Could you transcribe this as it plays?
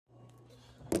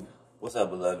What's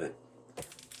up, beloved?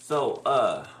 So,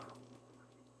 remember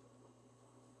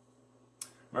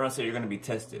I said you're gonna be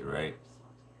tested, right?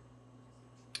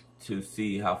 To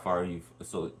see how far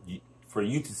for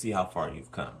you to see how far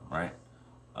you've come, right?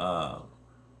 Um,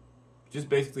 just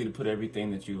basically to put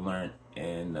everything that you learned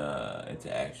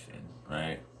into action,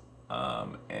 right?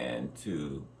 And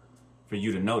for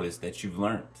you to notice that you've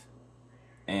learned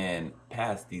and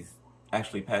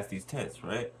actually pass these tests,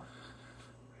 right?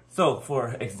 So,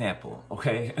 for example,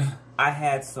 okay, I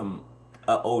had some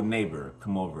old neighbor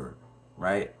come over,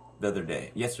 right,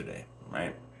 yesterday,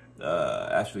 right?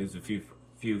 Actually, it's a few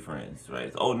friends, right?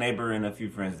 It's old neighbor and a few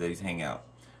friends that he's hang out,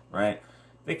 right?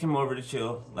 They came over to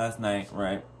chill last night,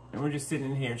 right? And we're just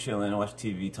sitting in here chilling, watch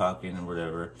TV, talking, and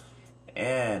whatever.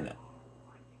 And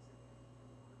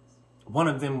one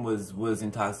of them was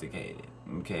intoxicated,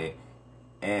 okay,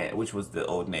 and which was the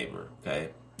old neighbor, okay.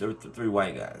 There were three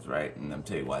white guys, right? And I'm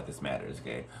tell you why this matters,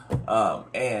 okay?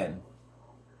 And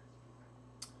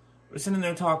we're sitting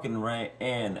there talking, right?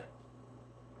 And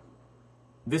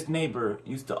this neighbor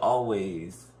used to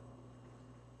always,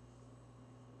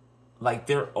 like,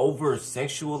 they're over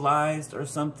sexualized or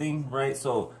something, right?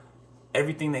 So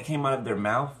everything that came out of their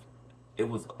mouth, it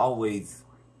was always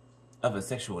of a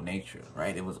sexual nature,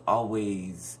 right? It was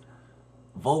always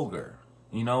vulgar,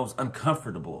 you know, it was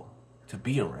uncomfortable to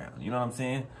be around, you know what I'm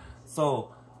saying?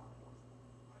 So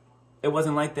it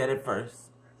wasn't like that at first,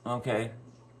 okay?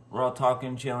 We're all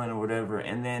talking, chilling, or whatever,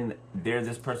 and then there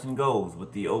this person goes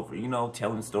with the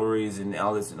telling stories and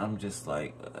all this, and I'm just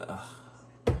like,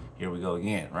 here we go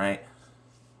again, right?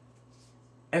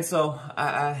 And so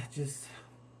I just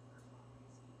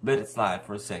let it slide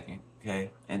for a second,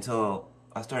 okay? Until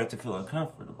I started to feel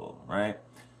uncomfortable, right?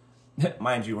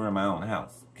 Mind you, we're in my own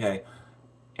house, okay?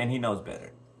 And he knows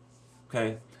better.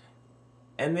 Okay,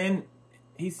 and then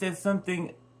he said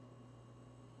something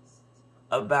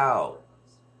about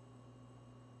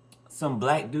some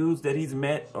black dudes that he's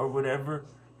met or whatever,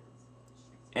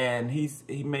 and he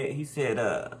made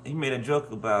a joke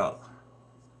about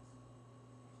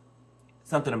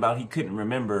something about he couldn't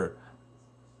remember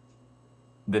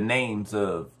the names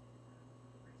of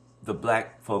the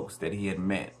black folks that he had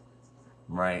met,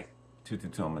 right? Two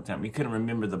on my time. He couldn't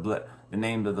remember the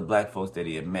names of the black folks that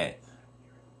he had met.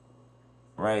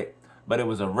 Right? But it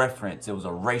was a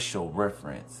racial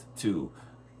reference to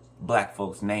black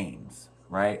folks' names,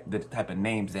 right? The type of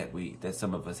names that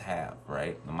some of us have,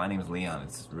 right? My name is Leon,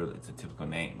 it's a typical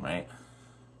name, right?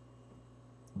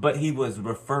 But he was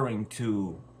referring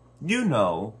to,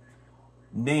 black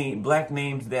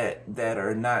names that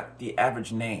are not the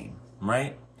average name,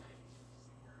 right?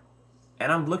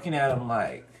 And I'm looking at him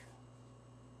like,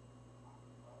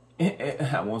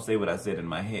 I won't say what I said in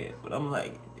my head, but I'm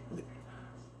like,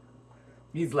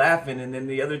 he's laughing, and then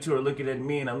the other two are looking at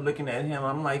me, and I'm looking at him.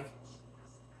 I'm like,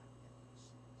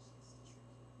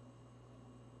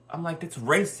 that's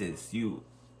racist.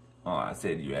 I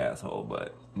said you asshole,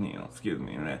 but excuse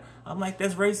me. I'm like,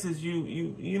 that's racist.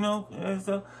 You know.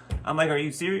 So I'm like, are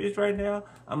you serious right now?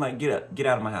 I'm like, get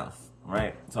out of my house,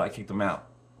 right? So I kicked him out.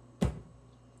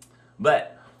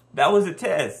 But that was a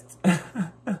test,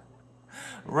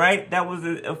 right? That was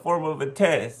a form of a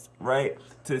test, right?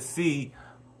 To see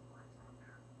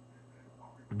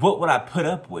what would I put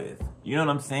up with? You know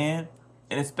what I'm saying?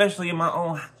 And especially in my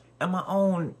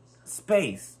own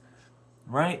space,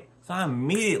 right? So I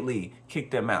immediately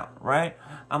kicked them out, right?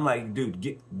 I'm like,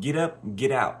 dude, get up,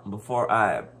 get out before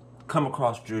I come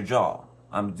across your jaw.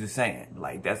 I'm just saying,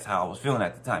 like, that's how I was feeling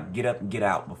at the time. Get up and get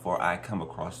out before I come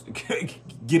across.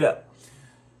 Get up.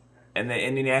 And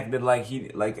then he acted like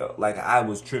I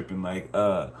was tripping, like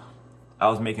I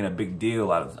was making a big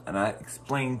deal out of it, and I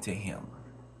explained to him.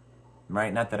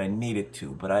 Right? Not that I needed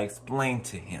to, but I explained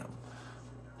to him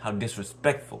how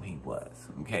disrespectful he was,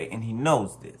 okay? And he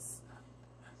knows this.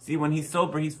 See, when he's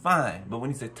sober, he's fine. But when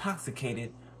he's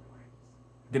intoxicated,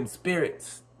 them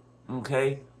spirits,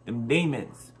 okay? Them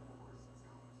demons,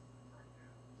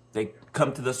 they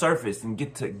come to the surface and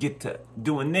get to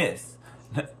doing this.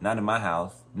 Not in my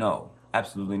house. No,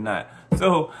 absolutely not.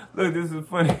 So, look, this is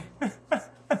funny.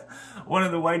 One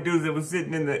of the white dudes that was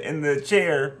sitting in the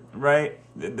chair, right?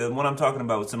 The one I'm talking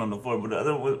about was sitting on the floor, but the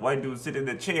other white dude was sitting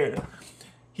in the chair.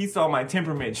 He saw my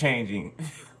temperament changing.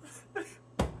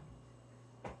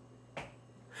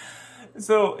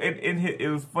 So it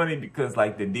was funny because,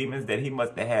 like, the demons that he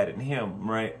must have had in him,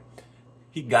 right?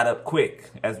 He got up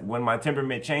quick. As when my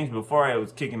temperament changed, before I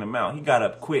was kicking him out, he got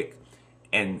up quick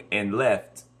and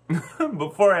left.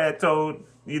 Before I had told,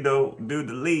 dude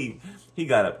to leave, he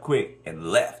got up quick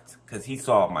and left because he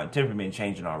saw my temperament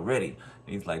changing already.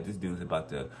 And he's like, this dude's about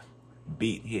to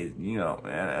beat his,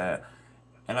 and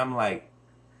I'm like,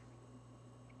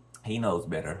 he knows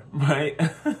better, right?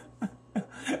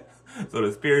 So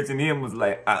the spirits in him was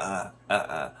like,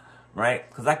 right?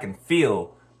 Because I can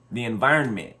feel the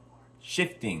environment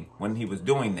shifting when he was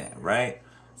doing that, right?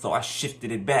 So I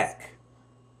shifted it back,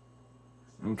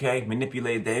 okay?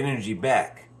 Manipulated the energy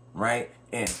back, right?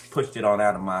 And pushed it on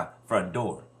out of my front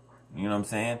door. You know what I'm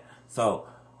saying? So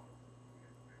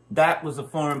that was a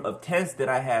form of test that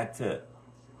I had to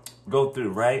go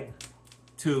through, right?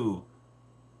 To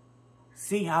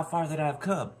see how far that I've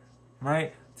come,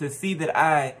 right? To see that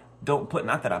I don't put,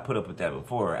 not that I put up with that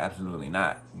before, absolutely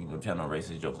not. You can tell no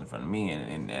racist jokes in front of me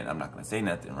and I'm not going to say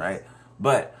nothing, right?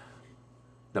 But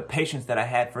the patience that I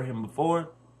had for him before,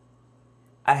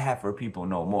 I have for people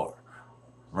no more,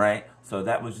 right? So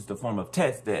that was just a form of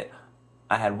test that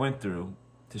I had went through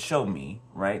to show me,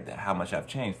 right, that how much I've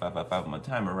changed. 555 on my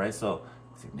timer, right? So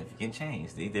significant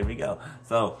change. See, there we go.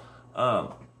 So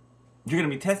you're gonna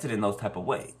be tested in those type of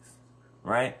ways,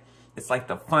 right? It's like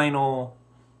the final,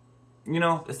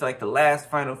 it's like the last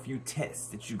final few tests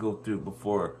that you go through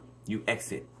before you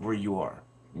exit where you are.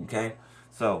 Okay,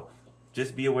 so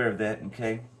just be aware of that.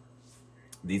 Okay,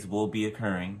 these will be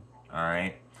occurring. All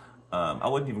right. I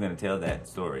wasn't even gonna tell that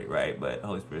story, right? But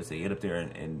Holy Spirit said, get up there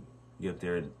and get up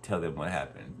there and tell them what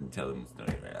happened and tell them the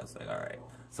story, right? I was like, all right.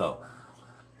 So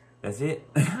that's it.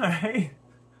 All right.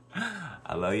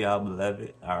 I love y'all,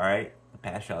 beloved. All right.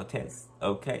 Pass y'all tests.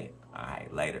 Okay. All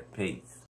right. Later. Peace.